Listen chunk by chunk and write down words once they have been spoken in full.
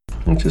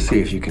Let's just see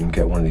if you can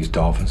get one of these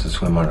dolphins to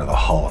swim under the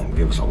hull and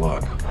give us a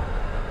look.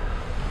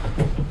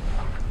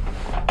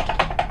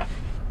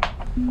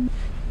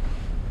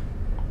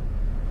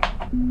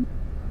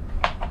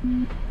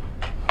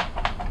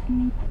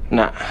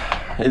 Nah,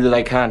 either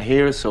they can't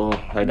hear us or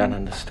they don't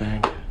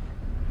understand.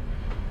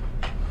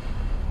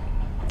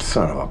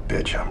 Son of a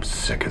bitch, I'm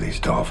sick of these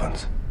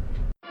dolphins.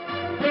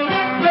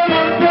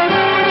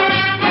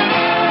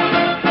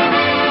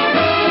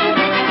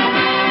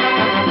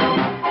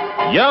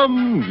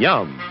 Yum,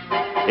 yum.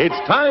 It's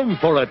time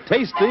for a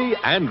tasty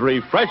and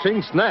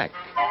refreshing snack.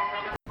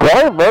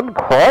 David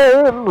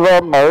Crane's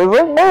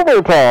Amazing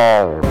Movie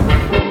Time.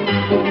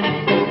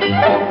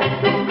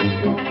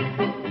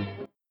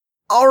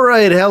 All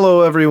right,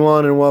 hello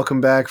everyone, and welcome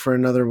back for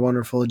another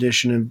wonderful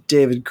edition of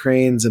David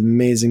Crane's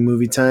Amazing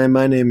Movie Time.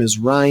 My name is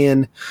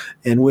Ryan,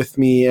 and with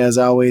me, as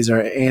always,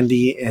 are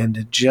Andy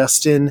and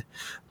Justin.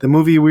 The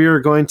movie we are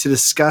going to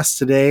discuss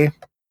today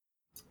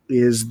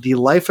is The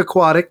Life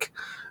Aquatic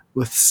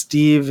with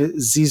Steve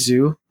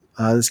Zissou.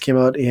 This came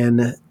out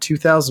in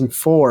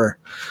 2004.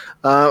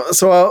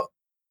 So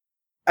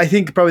I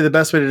think probably the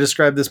best way to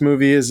describe this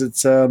movie is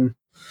it's kind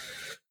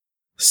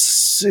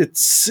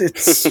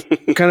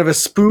of a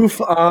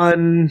spoof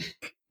on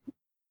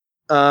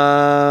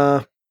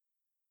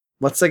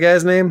what's the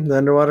guy's name? The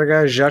underwater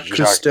guy, Jacques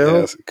Cousteau.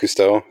 Yes,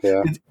 Cousteau,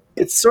 yeah.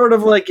 It's sort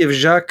of like if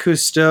Jacques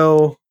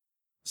Cousteau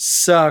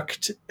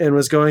sucked and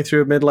was going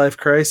through a midlife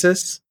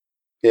crisis.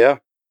 Yeah.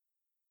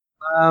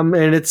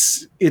 And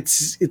it's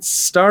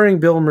starring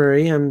Bill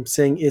Murray. I'm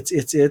saying it's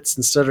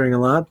and stuttering a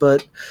lot,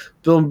 but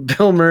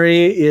Bill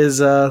Murray is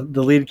the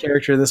lead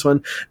character in this one.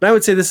 And I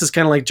would say this is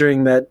kind of like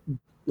during that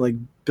like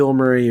Bill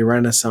Murray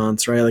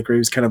renaissance, right? Like where he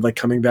was kind of like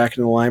coming back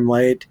in the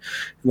limelight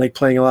and like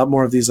playing a lot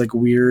more of these like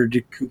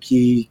weird,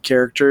 kooky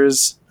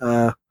characters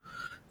in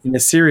a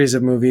series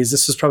of movies.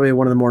 This was probably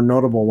one of the more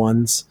notable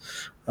ones.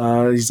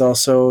 He's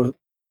also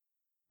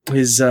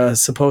his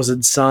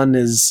supposed son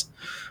is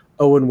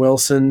Owen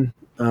Wilson.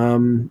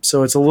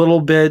 So it's a little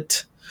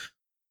bit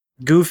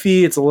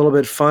goofy, it's a little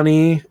bit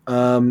funny,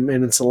 and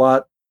it's a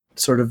lot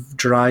sort of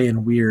dry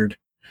and weird.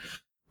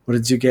 What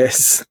did you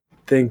guys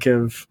think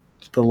of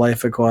The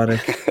Life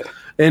Aquatic?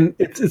 And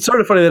it's sort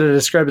of funny that I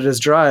described it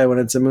as dry when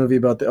it's a movie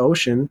about the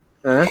ocean.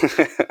 Huh?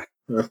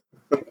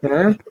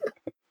 Huh?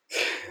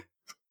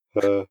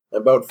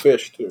 About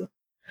fish, too.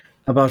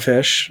 About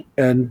fish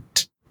and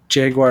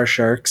jaguar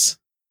sharks.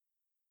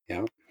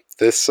 Yeah.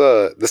 This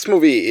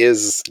movie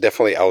is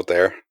definitely out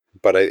there.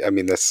 But I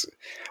mean, this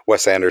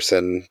Wes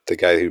Anderson, the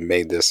guy who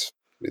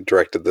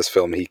directed this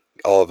film,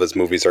 all of his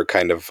movies are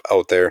kind of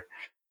out there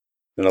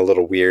and a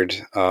little weird.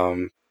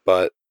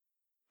 But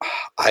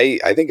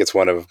I think it's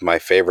one of my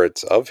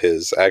favorites of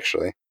his,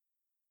 actually.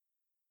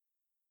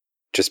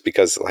 Just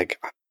because, like,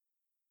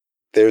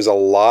 there's a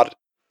lot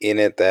in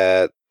it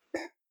that,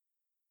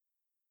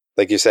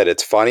 like you said,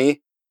 it's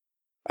funny.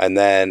 And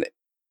then,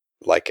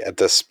 like, at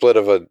the split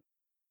of a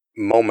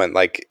moment,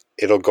 like,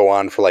 it'll go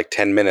on for like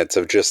 10 minutes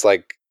of just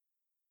like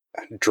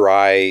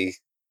dry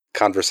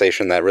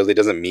conversation that really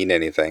doesn't mean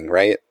anything,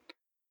 right?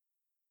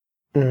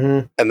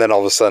 Mm-hmm. And then all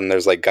of a sudden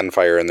there's like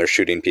gunfire and they're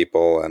shooting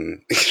people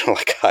and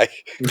like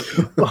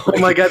Oh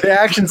my god, the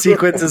action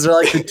sequences are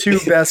like the two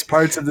best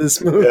parts of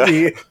this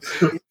movie.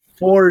 Yeah.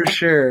 For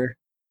sure.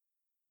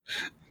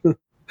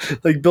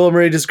 Like Bill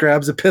Murray just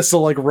grabs a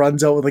pistol, like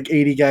runs out with like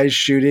 80 guys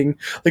shooting.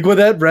 Like with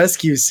that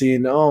rescue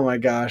scene, oh my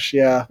gosh,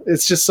 yeah.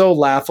 It's just so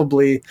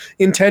laughably,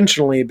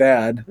 intentionally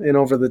bad and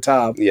over the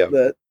top. Yeah.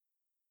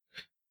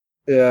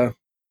 Yeah.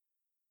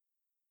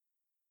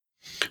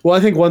 Well, I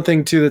think one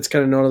thing too that's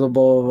kind of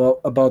notable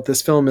about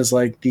this film is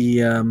like the,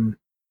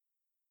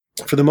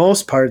 for the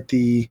most part,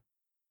 the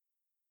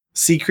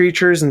sea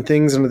creatures and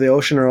things under the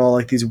ocean are all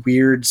like these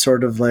weird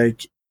sort of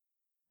like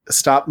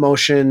stop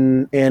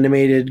motion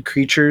animated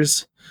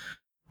creatures.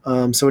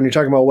 So when you're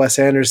talking about Wes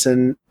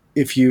Anderson,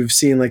 if you've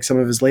seen like some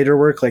of his later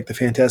work, like The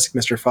Fantastic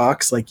Mr.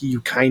 Fox, like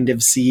you kind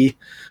of see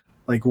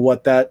like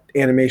what that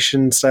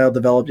animation style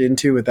developed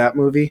into with that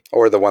movie.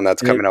 Or the one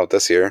that's coming out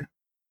this year.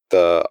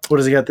 What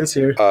does he got this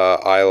year?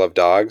 Isle of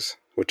Dogs,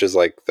 which is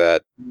like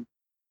that.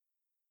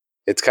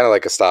 It's kind of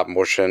like a stop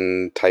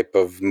motion type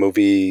of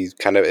movie.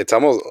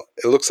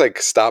 It looks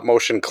like stop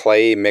motion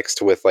clay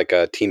mixed with like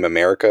a Team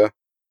America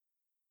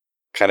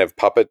kind of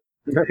puppet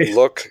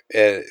look.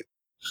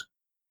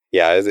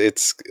 Yeah,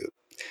 it's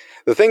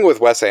the thing with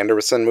Wes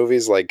Anderson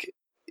movies, like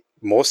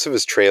most of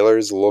his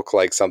trailers look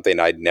like something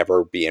I'd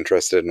never be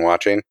interested in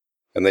watching.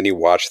 And then you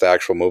watch the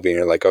actual movie and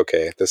you're like,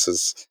 okay, this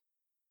is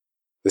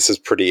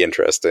pretty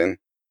interesting.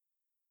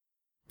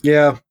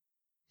 Yeah.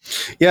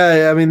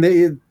 Yeah, I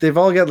mean they've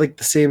all got like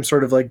the same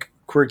sort of like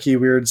quirky,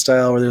 weird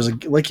style where there's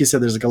like you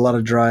said, there's like a lot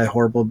of dry,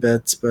 horrible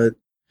bits, but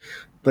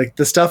like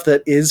the stuff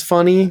that is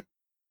funny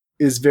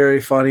is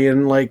very funny,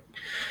 and like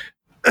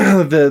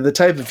the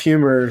type of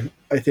humor,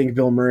 I think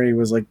Bill Murray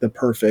was like the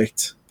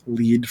perfect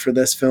lead for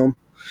this film.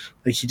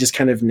 Like he just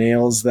kind of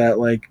nails that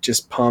like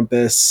just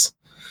pompous,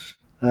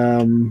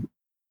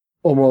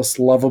 almost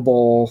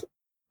lovable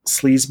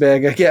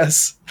sleazebag, I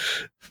guess.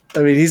 I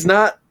mean, he's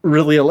not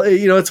really,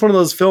 it's one of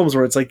those films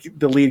where it's like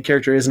the lead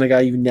character isn't a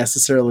guy you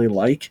necessarily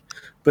like,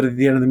 but at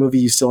the end of the movie,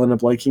 you still end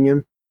up liking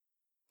him.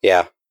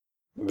 Yeah,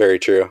 very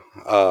true.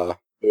 Yeah.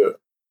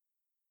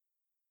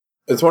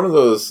 It's one of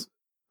those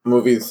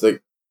movies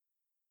that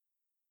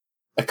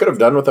I could have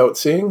done without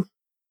seeing,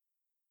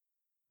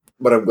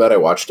 but I'm glad I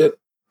watched it.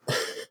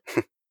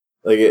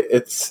 Like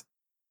it's.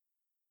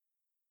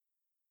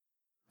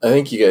 I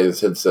think you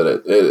guys had said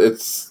it.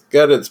 It's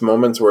got its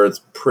moments where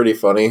it's pretty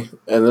funny,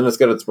 and then it's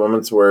got its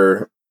moments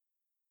where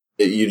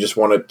you just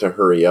want it to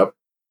hurry up.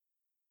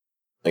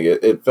 Like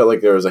it felt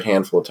like there was a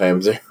handful of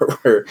times there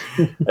where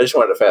I just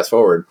wanted to fast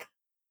forward.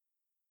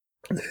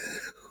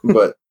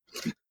 But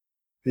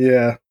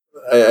yeah,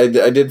 I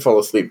did fall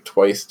asleep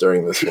twice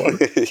during this one.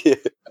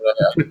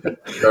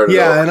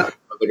 Yeah, and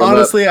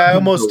honestly, I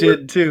almost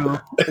did too,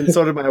 and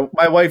so did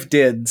my wife.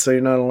 Did, so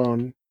you're not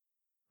alone.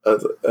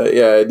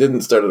 Yeah, I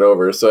didn't start it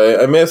over,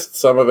 so I missed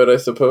some of it, I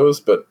suppose,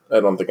 but I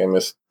don't think I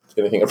missed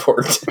anything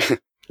important.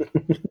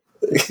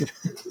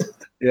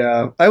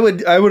 Yeah, I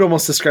would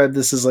almost describe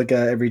this as like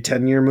a every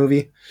 10-year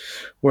movie,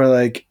 where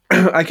like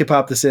I could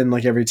pop this in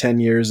like every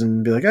 10 years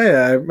and be like, oh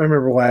yeah, I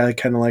remember why I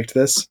kind of liked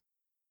this.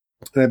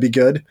 That'd be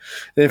good.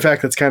 And in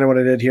fact, that's kind of what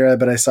I did here.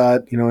 But I saw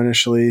it,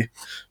 initially,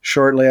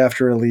 shortly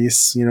after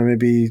release,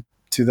 maybe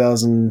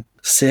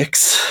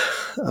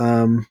 2006.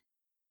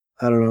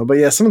 I don't know, but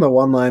yeah, some of the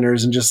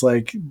one-liners and just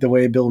like the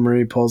way Bill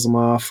Murray pulls them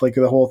off, like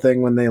the whole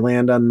thing when they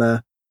land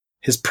on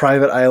his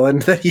private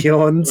island that he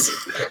owns.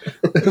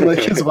 Like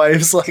his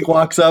wife's like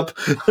walks up,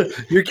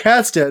 your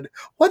cat's dead.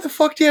 What the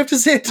fuck do you have to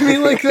say to me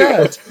like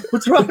that?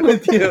 What's wrong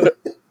with you?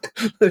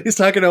 He's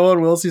talking to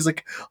Owen Wilson. He's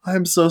like,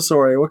 I'm so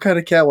sorry. What kind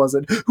of cat was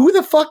it? Who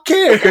the fuck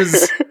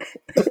cares?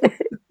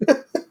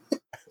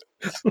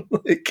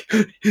 Like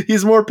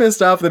he's more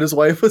pissed off that his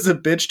wife was a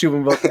bitch to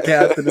him about the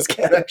cat than his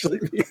cat actually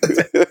being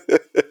dead.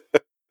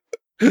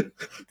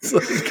 It's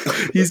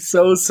like, he's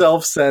so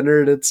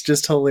self-centered. It's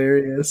just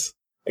hilarious.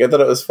 I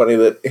thought it was funny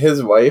that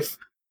his wife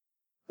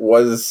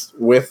was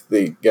with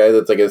the guy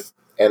that's like his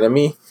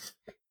enemy,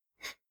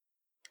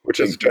 Which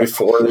is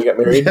before they got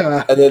married,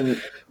 Yeah. and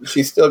then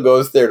she still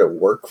goes there to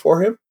work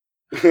for him.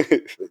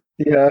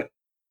 Yeah.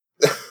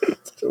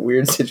 It's a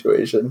weird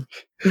situation.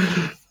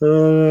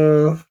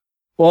 Well,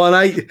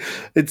 and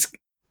it's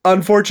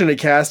unfortunate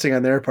casting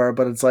on their part,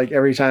 but it's like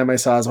every time I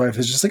saw his wife,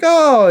 it's just like,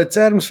 oh, it's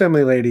Addams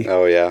Family lady.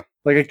 Oh yeah,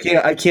 Like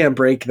I can't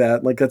break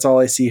that. Like that's all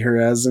I see her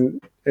as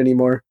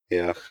anymore.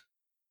 yeah.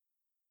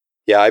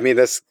 I mean,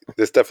 this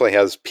definitely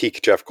has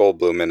peak Jeff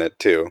Goldblum in it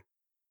too.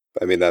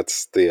 I mean,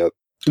 that's the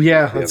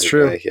Yeah, that's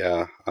true. guy.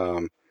 Yeah,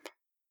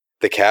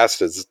 the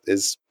cast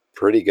is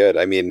pretty good.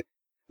 I mean,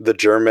 the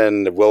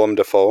German Willem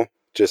Dafoe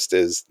just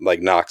is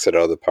like knocks it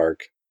out of the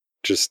park.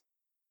 Just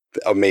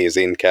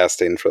amazing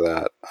casting for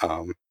that.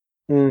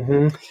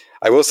 Mm-hmm.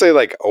 I will say,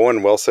 like,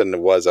 Owen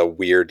Wilson was a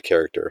weird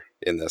character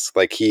in this.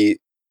 Like he's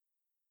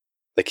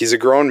a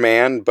grown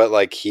man, but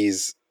like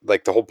he's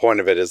like the whole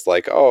point of it is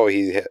like, oh,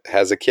 he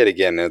has a kid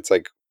again, and it's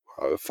like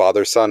a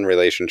father-son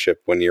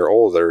relationship when you're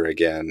older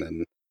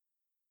again,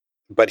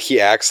 but he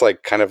acts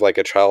like kind of like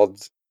a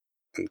child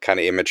and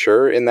kind of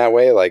immature in that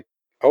way, like,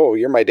 oh,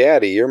 you're my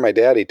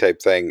daddy type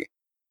thing.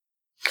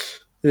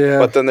 Yeah.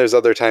 But then there's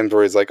other times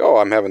where he's like, oh,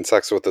 I'm having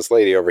sex with this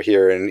lady over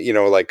here, and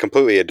like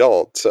completely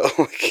adult. So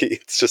like,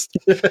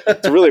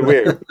 it's really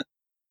weird.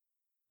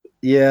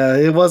 Yeah,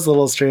 it was a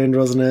little strange,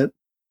 wasn't it?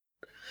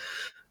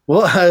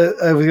 Well,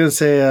 I was gonna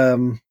say,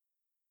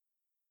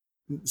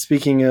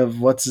 speaking of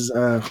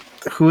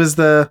who is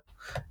the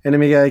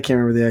enemy guy? I can't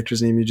remember the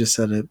actor's name. You just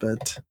said it,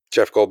 but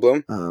Jeff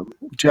Goldblum.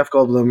 Jeff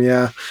Goldblum.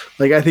 Yeah,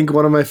 like I think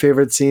one of my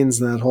favorite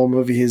scenes in that whole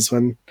movie is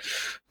when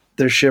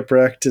they're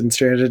shipwrecked and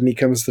stranded, and he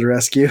comes to the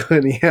rescue,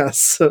 and he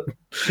asks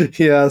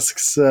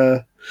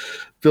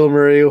Bill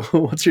Murray,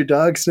 "What's your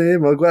dog's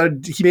name?" I'm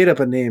glad he made up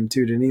a name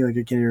too, didn't he? Like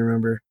I can't even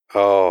remember.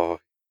 Oh,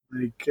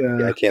 Like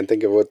yeah, I can't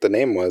think of what the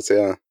name was.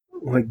 Yeah.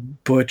 Like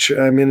Butch.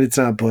 I mean, it's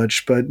not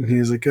Butch, but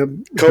he's like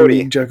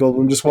Cody. Jack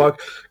Goldblum just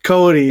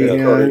Cody, Yeah,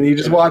 yeah, Cody. and he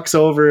just walks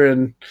over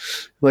and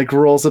like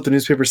rolls up the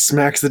newspaper,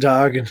 smacks the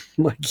dog, and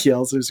like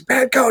yells, "There's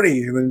bad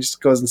Cody!" And then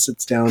just goes and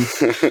sits down.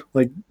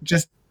 Like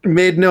just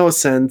made no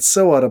sense,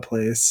 so out of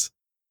place.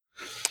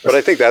 But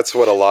I think that's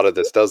what a lot of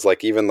this does.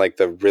 Like even like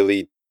the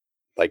really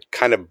like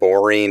kind of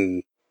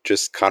boring,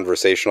 just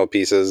conversational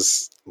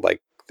pieces,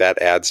 like that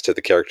adds to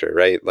the character,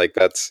 right? Like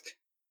that's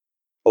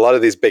a lot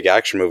of these big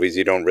action movies.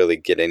 You don't really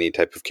get any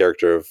type of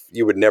character of.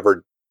 You would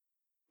never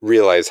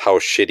realize how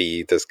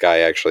shitty this guy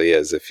actually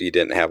is if you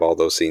didn't have all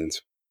those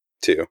scenes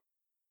too.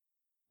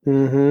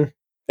 Mm-hmm.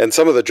 And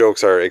some of the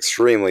jokes are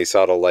extremely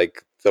subtle,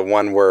 like the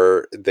one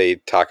where they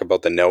talk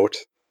about the note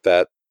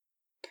that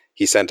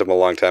he sent him a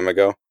long time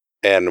ago.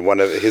 And one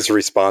of his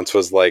response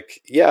was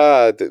like,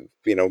 yeah,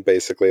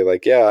 basically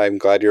like, yeah, I'm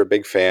glad you're a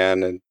big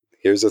fan. And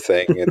here's the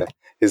thing. And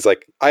he's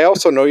like, I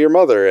also know your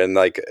mother. And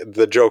like,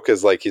 the joke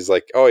is like, he's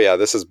like, oh yeah,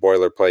 this is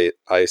boilerplate.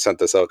 I sent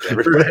this out to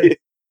everybody.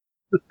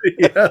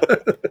 Yeah.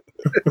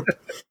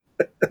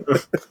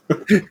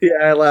 Yeah,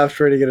 I laughed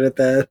pretty good at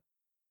that.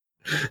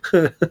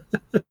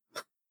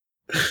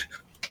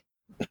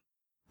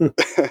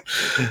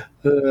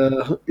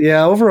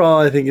 Yeah, overall,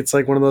 I think it's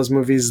like one of those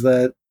movies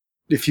that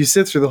if you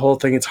sit through the whole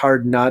thing, it's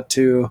hard not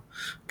to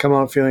come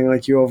out feeling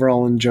like you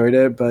overall enjoyed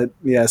it. But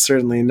yeah,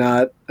 certainly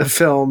not a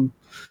film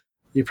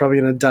you're probably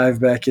going to dive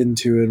back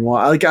into and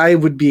watch. Like, I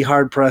would be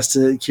hard pressed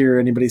to hear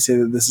anybody say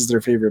that this is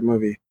their favorite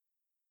movie.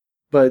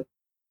 But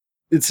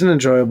it's an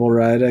enjoyable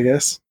ride, I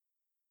guess.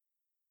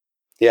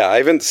 Yeah, I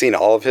haven't seen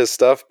all of his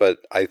stuff, but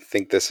I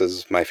think this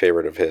is my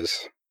favorite of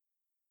his.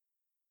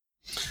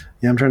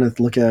 Yeah, I'm trying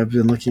to I've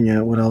been looking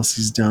at what else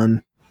he's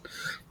done.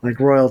 Like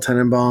Royal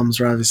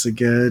Tenenbaums are obviously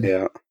good.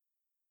 Yeah.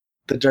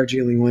 The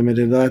Darjeeling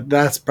Limited,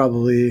 that's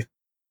probably...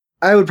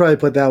 I would probably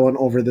put that one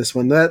over this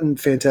one. That and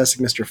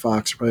Fantastic Mr.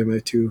 Fox are probably my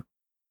two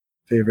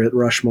favorite.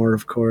 Rushmore,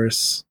 of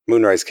course.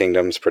 Moonrise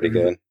Kingdom's pretty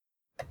good.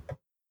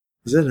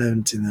 Is it? I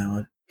haven't seen that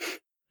one.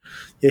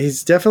 Yeah,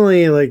 he's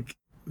definitely, like,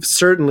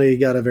 certainly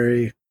got a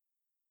very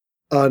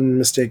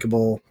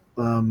unmistakable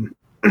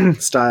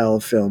style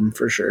of film,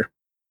 for sure.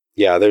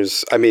 Yeah,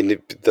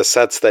 the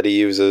sets that he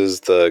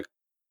uses, the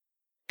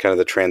kind of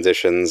the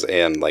transitions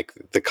and like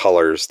the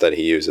colors that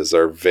he uses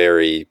are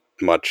very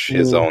much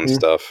his own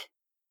stuff.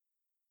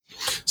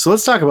 So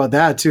let's talk about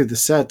that too. The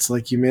sets,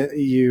 like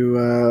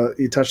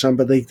you touched on,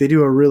 but like they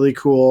do a really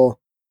cool,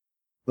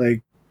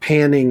 like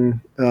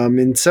panning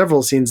in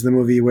several scenes in the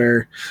movie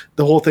where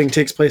the whole thing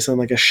takes place on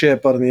like a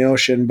ship out in the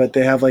ocean, but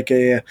they have like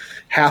a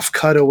half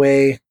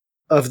cutaway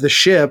of the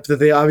ship that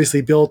they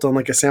obviously built on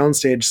like a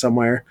soundstage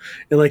somewhere,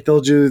 and like they'll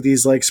do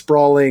these like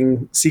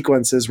sprawling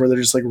sequences where they're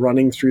just like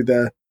running through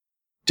the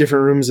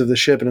different rooms of the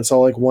ship, and it's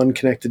all like one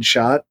connected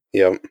shot.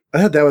 Yep.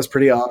 I thought that was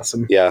pretty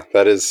awesome. Yeah,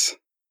 that is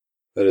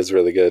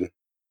really good.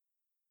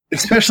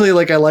 Especially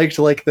like I liked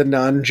like the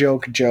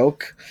non-joke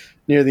joke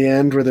near the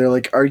end where they're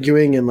like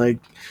arguing and like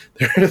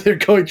they're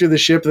going through the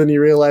ship, and then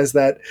you realize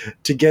that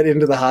to get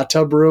into the hot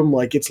tub room,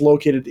 like it's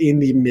located in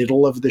the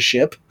middle of the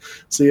ship,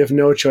 so you have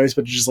no choice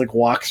but to just like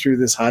walk through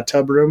this hot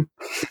tub room.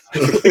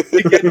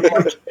 Like,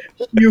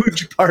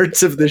 huge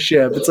parts of the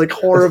ship. It's like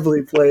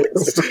horribly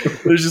placed.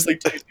 There's just like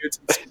two dudes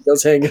and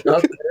speedos hanging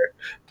out there.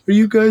 Are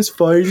you guys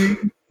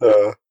fighting?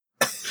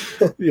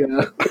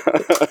 Yeah.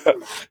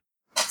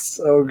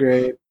 So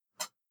great.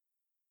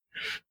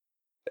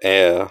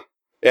 Yeah.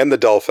 And the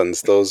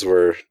dolphins. Those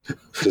were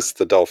just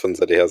the dolphins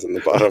that he has in the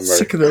bottom.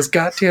 Sick of those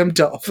goddamn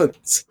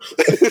dolphins.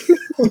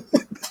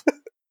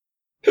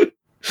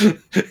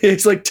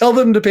 It's like, tell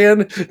them to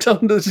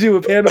do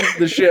a pan of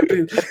the ship.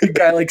 The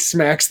guy like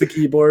smacks the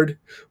keyboard.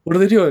 What are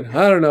they doing?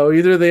 I don't know.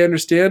 Either they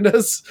understand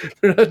us,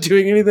 they're not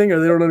doing anything, or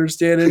they don't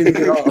understand anything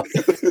at all.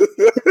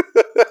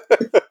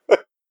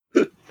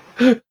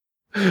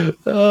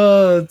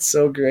 Oh, it's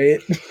so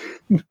great.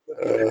 And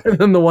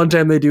then the one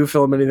time they do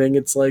film anything,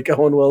 it's like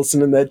Owen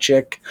Wilson and that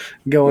chick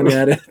going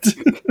at it.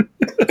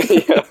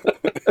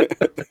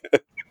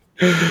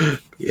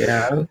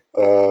 Yeah.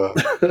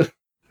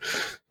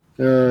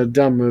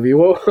 Dumb movie.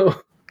 Whoa.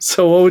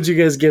 So what would you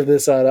guys give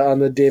this on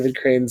the David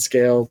Crane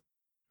scale?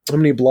 How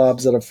many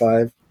blobs out of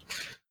 5?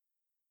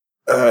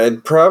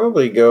 I'd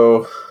probably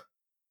go...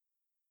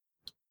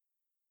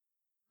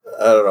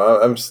 I don't know.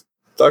 I'm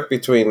stuck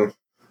between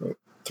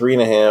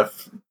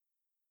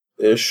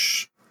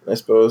 3.5-ish, I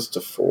suppose,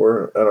 to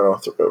 4. I don't know.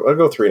 I'll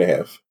go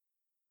 3.5.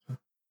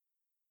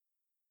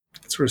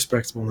 It's a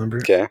respectable number.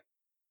 Okay.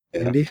 Yeah.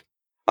 Andy?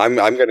 I'm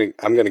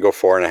gonna go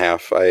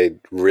 4.5. I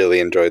really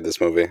enjoyed this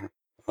movie.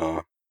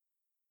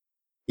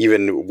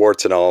 Even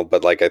warts and all,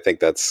 but like I think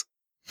that's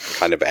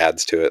kind of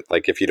adds to it.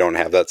 Like if you don't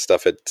have that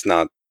stuff, it's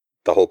not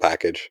the whole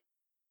package.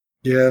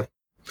 Yeah.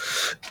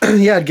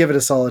 Yeah, I'd give it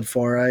a solid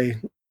 4. I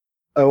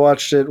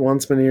watched it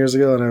once many years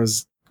ago, and I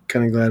was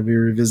kind of glad we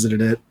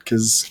revisited it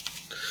because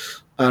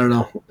I don't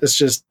know. It's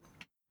just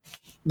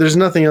there's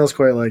nothing else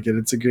quite like it.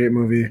 It's a great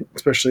movie,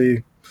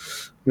 especially.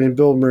 I mean,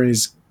 Bill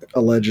Murray's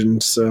a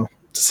legend, so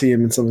to see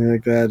him in something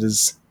like that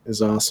is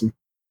awesome.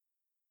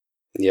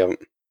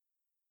 Yep.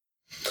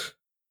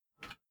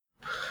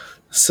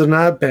 So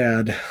not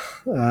bad.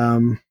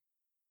 We'll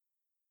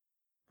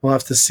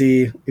have to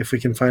see if we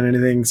can find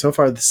anything. So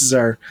far, this is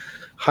our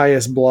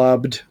highest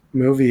blobbed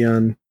movie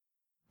on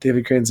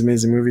David Crane's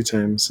Amazing Movie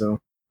Time. So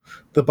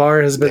the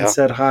bar has been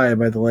set high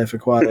by The Life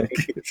Aquatic.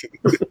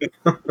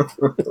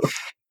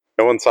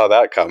 No one saw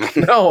that coming.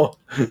 No,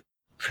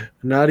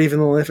 not even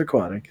The Life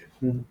Aquatic.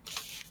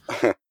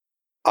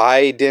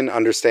 I didn't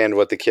understand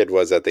what the kid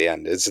was at the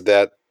end. Is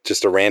that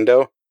just a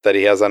rando that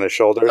he has on his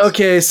shoulders?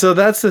 Okay, so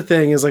that's the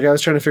thing, is like I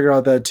was trying to figure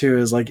out that too,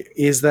 is like,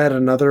 is that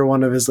another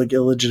one of his like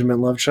illegitimate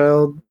love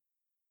child?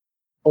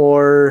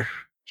 Or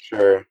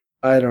sure.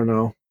 I don't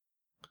know.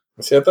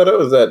 See, I thought it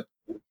was that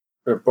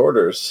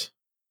reporter's.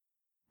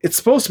 It's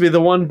supposed to be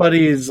the one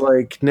buddy's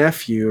like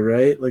nephew,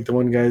 right? Like the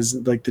one guy's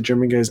like the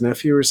German guy's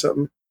nephew or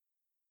something.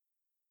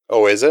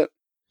 Oh, is it?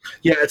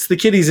 Yeah, it's the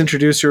kid he's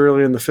introduced to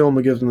earlier in the film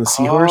who gives him the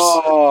seahorse.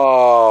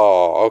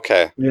 Oh,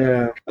 okay.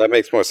 Yeah. That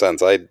makes more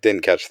sense. I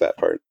didn't catch that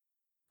part.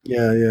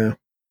 Yeah.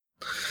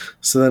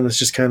 So then it's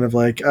just kind of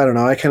like, I don't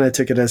know, I kind of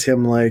took it as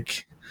him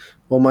like,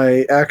 well,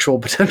 my actual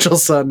potential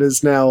son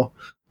is now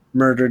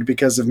murdered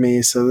because of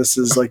me. So this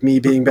is like me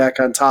being back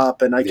on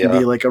top, and I can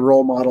be like a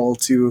role model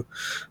to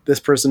this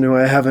person who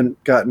I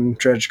haven't gotten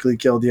tragically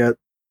killed yet.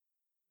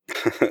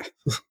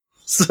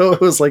 So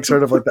it was like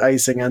sort of like the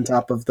icing on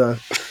top of the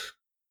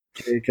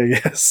cake, I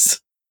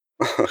guess.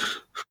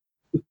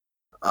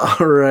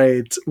 All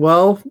right.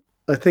 Well,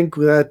 I think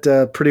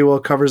that pretty well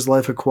covers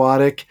Life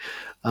Aquatic.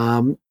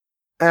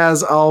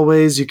 As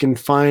always, you can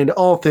find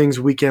all things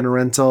Weekend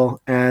Rental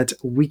at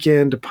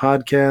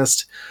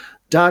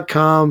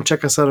weekendpodcast.com.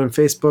 Check us out on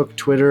Facebook,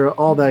 Twitter,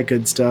 all that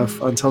good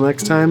stuff. Until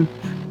next time,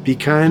 be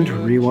kind,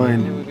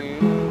 rewind.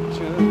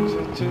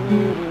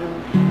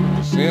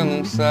 Você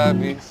não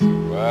sabe se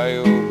vai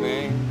ou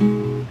vem.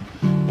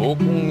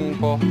 Pouco me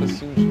importa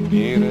se o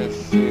dinheiro é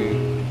seu.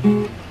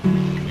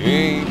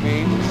 Ei,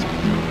 baby, se o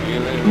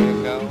cabelo é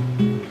legal,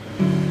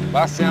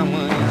 passe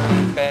amanhã,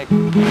 pegue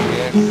o que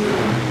é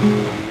seu.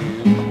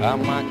 A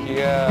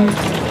maquiagem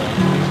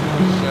vai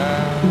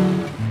desmanchar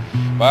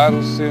para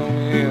o seu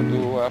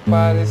medo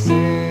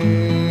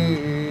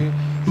aparecer.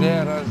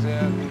 0 a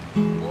 0,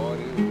 agora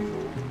eu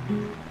vou.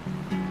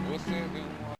 Você deu